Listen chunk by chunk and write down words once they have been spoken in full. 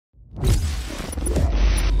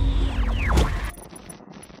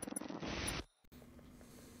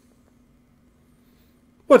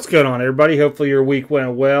What's going on, everybody? Hopefully your week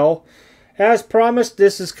went well. As promised,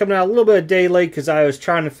 this is coming out a little bit a day late because I was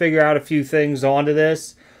trying to figure out a few things onto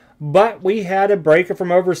this. But we had a breaker from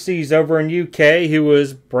overseas over in UK who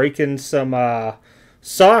was breaking some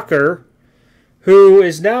soccer, who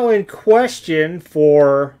is now in question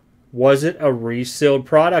for, was it a resealed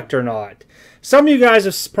product or not? Some of you guys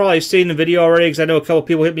have probably seen the video already because I know a couple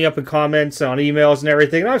people hit me up in comments on emails and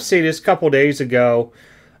everything. And I've seen this a couple days ago.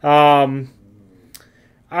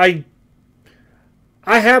 I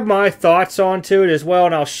have my thoughts onto it as well,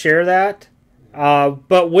 and I'll share that.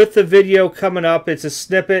 But with the video coming up, it's a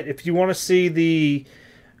snippet. If you want to see the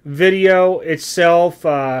video itself,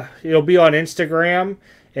 it'll be on Instagram.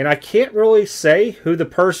 And I can't really say who the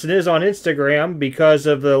person is on Instagram because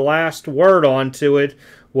of the last word onto it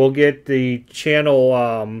will get the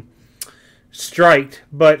channel striked.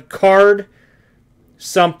 But card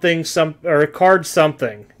something.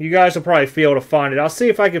 You guys will probably be able to find it. I'll see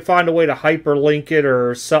if I can find a way to hyperlink it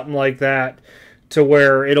or something like that to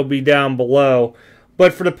where it'll be down below.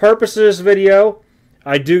 But for the purpose of this video,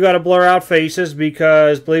 I do got to blur out faces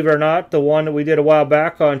because, believe it or not, the one that we did a while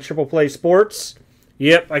back on Triple Play Sports,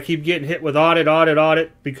 yep, I keep getting hit with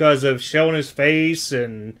audit because of showing his face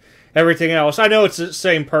and everything else. I know it's the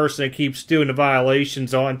same person that keeps doing the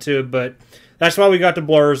violations onto it, but that's why we got the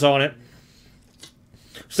blurs on it.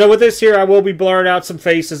 So with this here, I will be blurring out some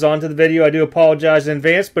faces onto the video. I do apologize in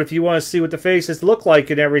advance, but if you want to see what the faces look like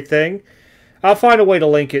and everything, I'll find a way to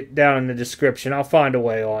link it down in the description. I'll find a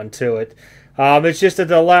way onto it. It's just that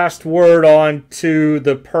the last word onto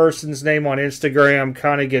the person's name on Instagram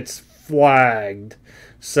kind of gets flagged.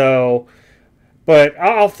 So, but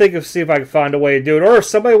I'll see if I can find a way to do it. Or if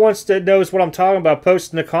somebody knows what I'm talking about,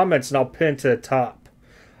 post in the comments and I'll pin it to the top.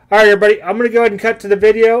 Alright, everybody, I'm going to go ahead and cut to the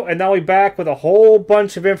video, and I'll be back with a whole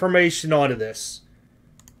bunch of information onto this.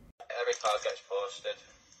 Every card gets posted.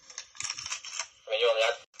 I mean, you only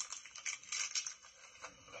had...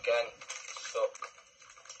 Again, stuck.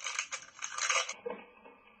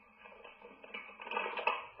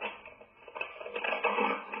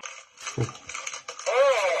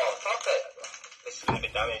 Oh, fuck it. This is going to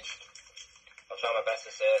be damaged. I'll try my best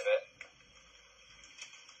to save it.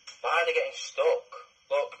 Why are they getting stuck?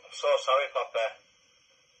 Look, I'm so sorry, Papa.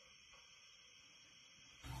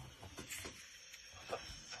 For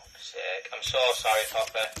fuck's sake, I'm so sorry,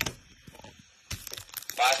 Papa.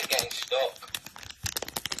 Why is it getting stuck?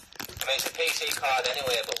 I mean, it's a PC card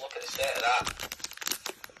anyway, but look at the state of that.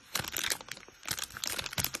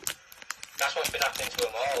 That's what's been happening to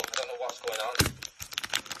them all. I don't know what's going on.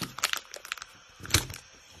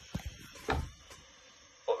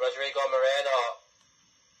 But Rodrigo Moreno,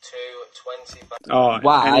 220. Oh,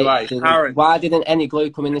 Why didn't any glue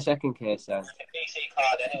come in the second case then? PC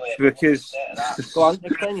card anyway. Because Go on,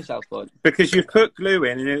 explain yourself, bud. because you put glue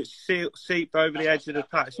in and it seeped over the edge of the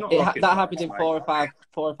pack. It's not rocket That science, happened in mate. four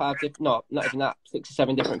or five different, no, not even that, 6 or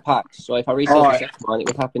 7 different packs. So if I resealed the second one, it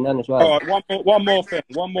would happen then as well. All right, one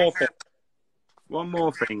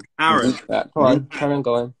more thing. Aaron, Yeah, come on, carry on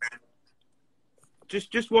going.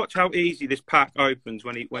 just watch how easy this pack opens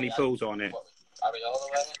when he pulls on it.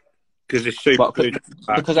 Because it's super What, glued.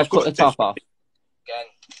 because I've cut the top off.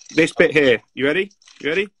 This bit here. You ready?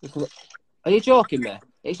 Are you joking me?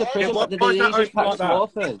 It's a prison, why but is the that easiest open packs to like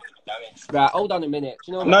open. Right, hold on a minute.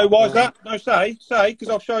 Do you know No, what? why is that? No, say, because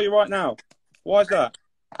I'll show you right now. Why is that?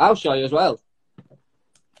 I'll show you as well.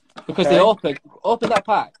 Because Okay. they open that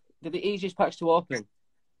pack. They're the easiest packs to open.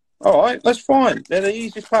 All right, that's fine. They're the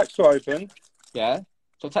easiest packs to open. Yeah.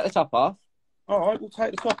 So take the top off All right, we'll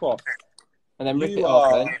take the top off. and then rip You it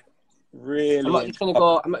are open. really. I'm not just gonna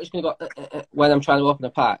go when I'm trying to open a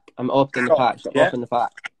pack. I'm opening the pack. So Yeah. open the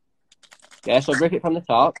pack. Yeah. So rip it from the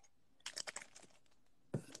top.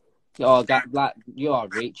 Oh, that you are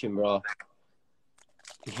reaching, bro.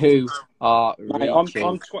 You are Mate,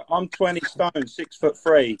 reaching. I'm 20 stone,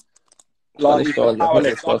 6'3". Like,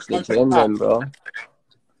 Like, closely to him, then, bro.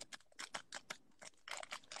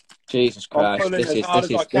 Jesus Christ, pulling this as is hard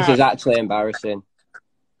as I this can. is actually embarrassing.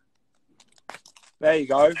 There you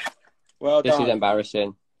go. Well This done. is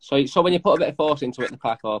embarrassing. So when you put a bit of force into it, the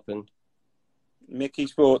pack opened. Mickey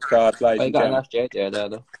Sports Cards, ladies Oh, you and got a gentlemen. nice JJ there,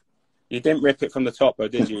 though. You didn't rip it from the top, though,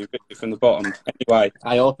 did you? You ripped it from the bottom. Anyway,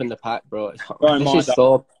 I opened the pack, bro. Don't mind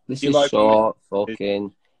that. This You is so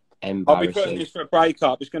fucking I'll be putting embarrassing. this for a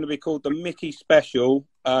breakup. It's going to be called the Mickey Special.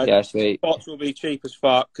 Yeah, sweet. Spots will be cheap as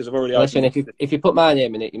fuck because I've already Listen, opened it. if you put my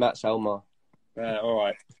name in it, you might sell more. Yeah, all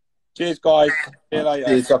right. Cheers, guys. See you later.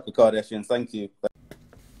 Cheers, Dr. Kardashian. Thank you.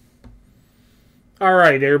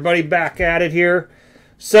 Alright, everybody, back at it here.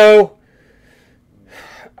 So,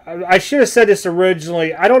 I should have said this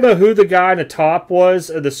originally. I don't know who the guy on the top was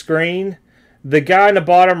of the screen. The guy in the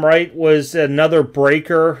bottom right was another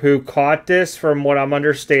breaker who caught this, from what I'm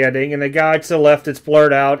understanding. And the guy to the left that's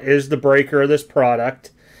blurred out is the breaker of this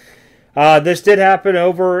product. This did happen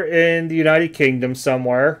over in the United Kingdom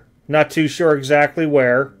somewhere. Not too sure exactly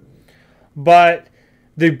where. But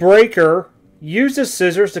the breaker uses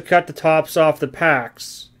scissors to cut the tops off the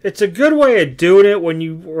packs. It's a good way of doing it when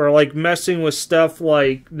you are like messing with stuff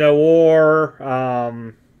like Noir,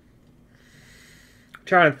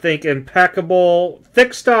 trying to think, Impeccable,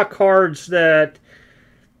 thick stock cards that,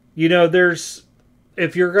 you know, there's,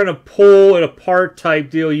 if you're going to pull it apart type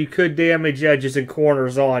deal, you could damage edges and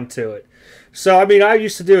corners onto it. So, I mean, I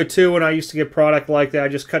used to do it too when I used to get product like that. I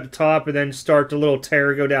just cut the top and then start the little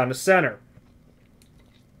tear go down the center.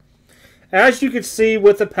 As you can see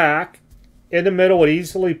with the pack, in the middle, it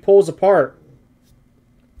easily pulls apart.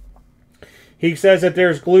 He says that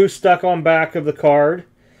there's glue stuck on back of the card.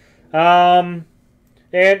 And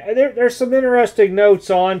there's some interesting notes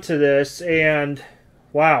onto this, and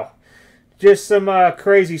wow, just some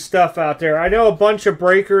crazy stuff out there. I know a bunch of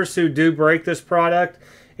breakers who do break this product,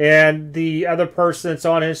 and the other person that's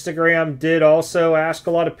on Instagram did also ask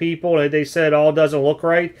a lot of people, and they said it all doesn't look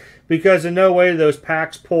right, because in no way do those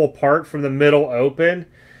packs pull apart from the middle open.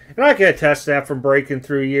 And I can attest to that from breaking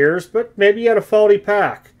through years, but maybe you had a faulty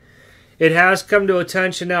pack. It has come to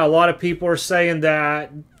attention now. A lot of people are saying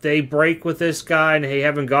that they break with this guy and they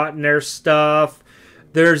haven't gotten their stuff.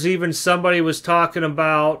 There's even somebody was talking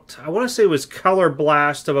about, I want to say it was Color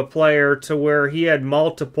Blast of a player, to where he had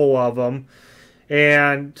multiple of them.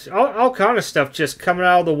 And all kind of stuff just coming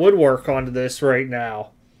out of the woodwork onto this right now.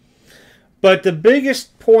 But the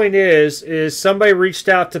biggest point is somebody reached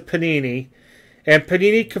out to Panini, and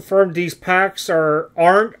Panini confirmed these packs are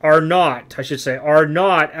not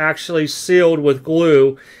actually sealed with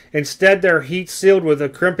glue. Instead, they're heat sealed with a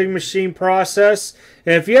crimping machine process.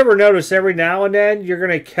 And if you ever notice, every now and then, you're going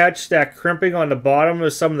to catch that crimping on the bottom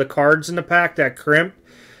of some of the cards in the pack, that crimp.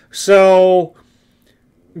 So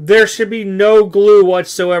there should be no glue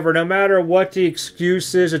whatsoever, no matter what the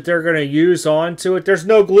excuse is that they're going to use onto it. There's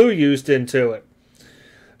no glue used into it.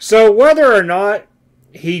 So whether or not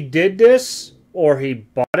he did this, or he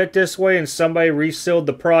bought it this way and somebody resealed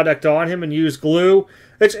the product on him and used glue,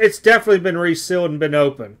 it's definitely been resealed and been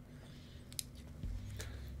open.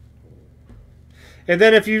 And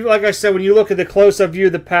then if you, like I said, when you look at the close-up view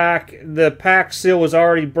of the pack seal was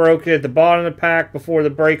already broken at the bottom of the pack before the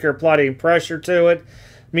breaker applied any pressure to it.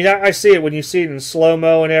 I mean, I see it when you see it in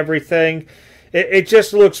slow-mo and everything. It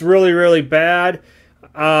just looks really, really bad.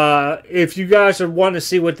 If you guys are wanting to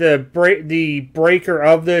see what the breaker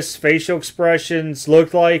of this facial expressions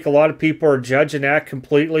looked like, a lot of people are judging that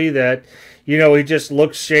completely, that, you know, he just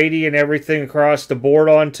looks shady and everything across the board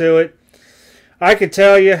onto it. I can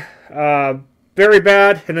tell you, very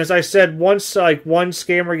bad. And as I said, once like one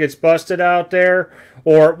scammer gets busted out there,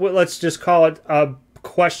 or let's just call it a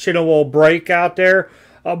questionable break out there,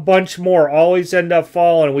 a bunch more always end up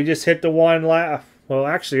falling. We just hit the one well,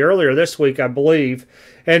 actually earlier this week, I believe.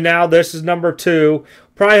 And now this is number 2.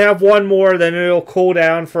 Probably have one more, then it'll cool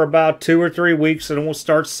down for about 2 or 3 weeks, and we'll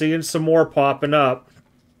start seeing some more popping up.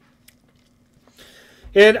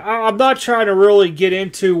 And I'm not trying to really get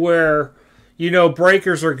into where, you know,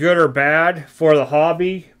 breakers are good or bad for the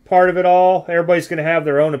hobby part of it all. Everybody's going to have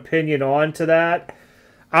their own opinion on to that.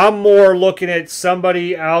 I'm more looking at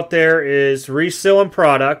somebody out there is reselling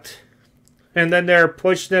product, and then they're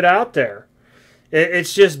pushing it out there.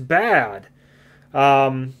 It's just bad.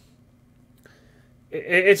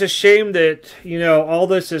 It's a shame that, you know, all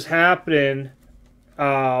this is happening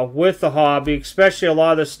with the hobby, especially a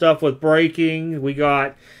lot of the stuff with breaking. We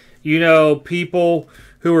got, you know, people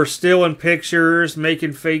who are stealing pictures,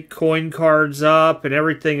 making fake coin cards up and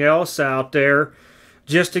everything else out there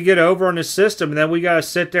just to get over on the system, and then we got to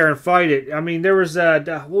sit there and fight it. I mean, there was that,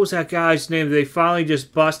 what was that guy's name they finally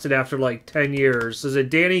just busted after like 10 years? Is it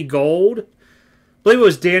Danny Gold? I believe it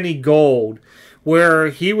was Danny Gold, where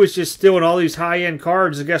he was just stealing all these high-end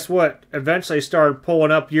cards, and guess what? Eventually started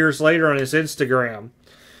pulling up years later on his Instagram.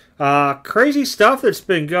 Crazy stuff that's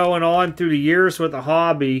been going on through the years with the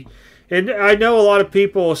hobby. And I know a lot of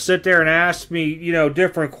people will sit there and ask me, you know,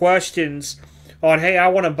 different questions on, hey, I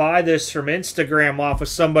want to buy this from Instagram off of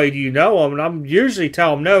somebody, do you know them? And I'm usually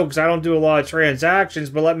tell them no, because I don't do a lot of transactions,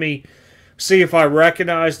 but let me see if I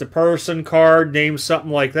recognize the person, card, name,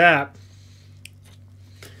 something like that.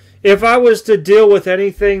 If I was to deal with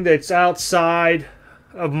anything that's outside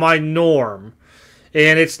of my norm,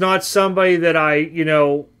 and it's not somebody that I, you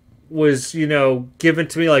know, was, you know, given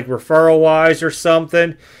to me like referral-wise or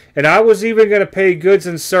something, and I was even going to pay goods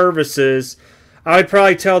and services, I would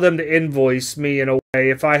probably tell them to invoice me in a way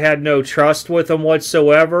if I had no trust with them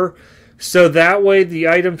whatsoever. So that way the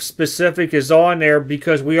item specific is on there,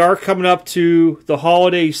 because we are coming up to the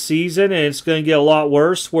holiday season and it's going to get a lot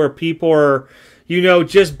worse where people are, you know,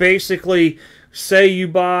 just basically say you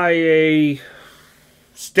buy a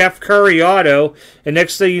Steph Curry auto and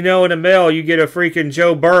next thing you know in the mail you get a freaking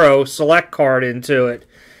Joe Burrow select card into it.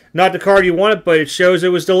 Not the card you wanted, but it shows it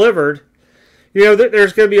was delivered. You know,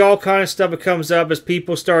 there's going to be all kind of stuff that comes up as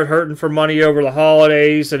people start hurting for money over the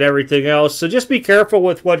holidays and everything else. So just be careful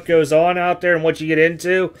with what goes on out there and what you get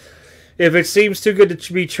into. If it seems too good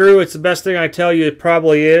to be true, it's the best thing I tell you it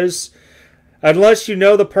probably is. Unless you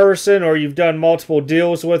know the person or you've done multiple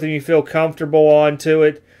deals with them and you feel comfortable onto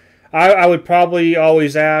it, I would probably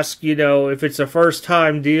always ask, you know, if it's a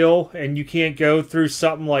first-time deal and you can't go through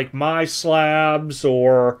something like My Slabs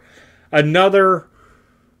or another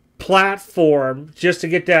platform just to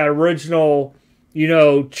get that original, you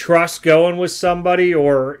know, trust going with somebody,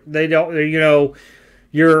 or they don't, you know,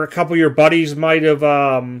 a couple of your buddies might have,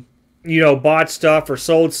 you know, bought stuff or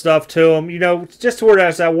sold stuff to them, you know, just to where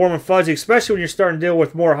that's that warm and fuzzy, especially when you're starting to deal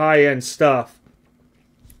with more high-end stuff.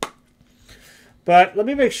 But let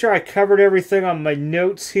me make sure I covered everything on my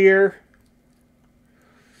notes here.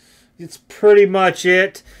 It's pretty much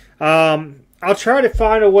it. I'll try to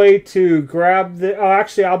find a way to grab the... Oh,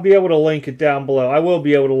 actually, I'll be able to link it down below. I will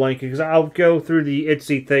be able to link it because I'll go through the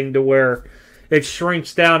Etsy thing to where it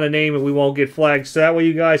shrinks down a name and we won't get flagged. So that way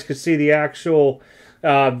you guys can see the actual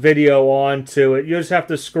video onto it. You'll just have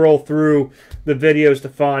to scroll through the videos to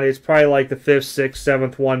find it. It's probably like the 5th, 6th,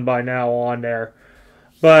 7th one by now on there.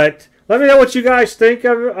 But let me know what you guys think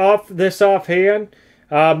of this offhand.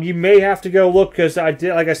 You may have to go look because I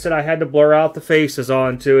did, like I said, I had to blur out the faces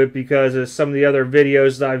onto it because of some of the other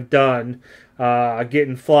videos that I've done,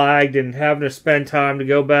 getting flagged and having to spend time to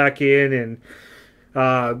go back in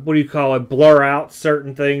and what do you call it, blur out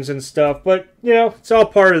certain things and stuff. But you know, it's all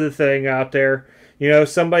part of the thing out there. You know,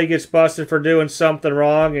 somebody gets busted for doing something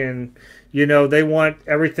wrong, and you know they want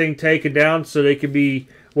everything taken down so they can be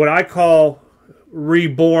what I call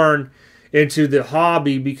reborn into the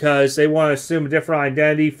hobby, because they want to assume a different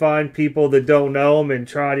identity, find people that don't know them, and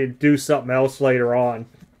try to do something else later on.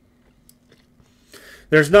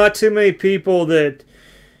 There's not too many people that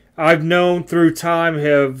I've known through time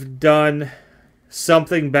have done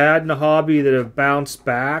something bad in the hobby that have bounced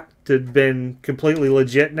back to been completely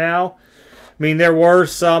legit now. I mean, there were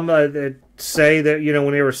some that say that, you know,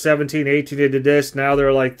 when they were 17, 18, they did this, now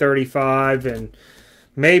they're like 35, and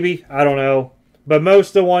maybe, I don't know. But most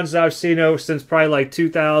of the ones I've seen since probably like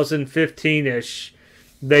 2015-ish,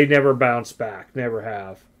 they never bounce back. Never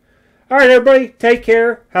have. All right, everybody. Take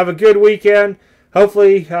care. Have a good weekend.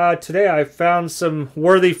 Hopefully, today I found some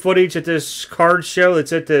worthy footage at this card show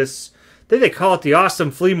that's at this, I think they call it the Awesome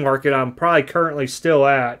Flea Market I'm probably currently still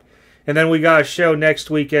at. And then we got a show next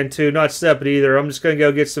weekend, too. Not separate either. I'm just going to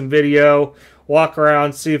go get some video, walk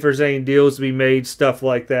around, see if there's any deals to be made, stuff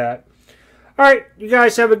like that. All right, you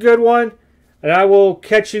guys have a good one. And I will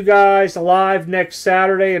catch you guys live next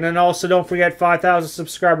Saturday. And then also don't forget 5,000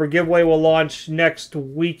 subscriber giveaway will launch next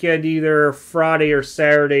weekend, either Friday or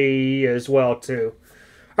Saturday as well, too.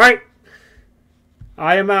 All right.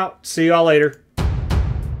 I am out. See y'all later.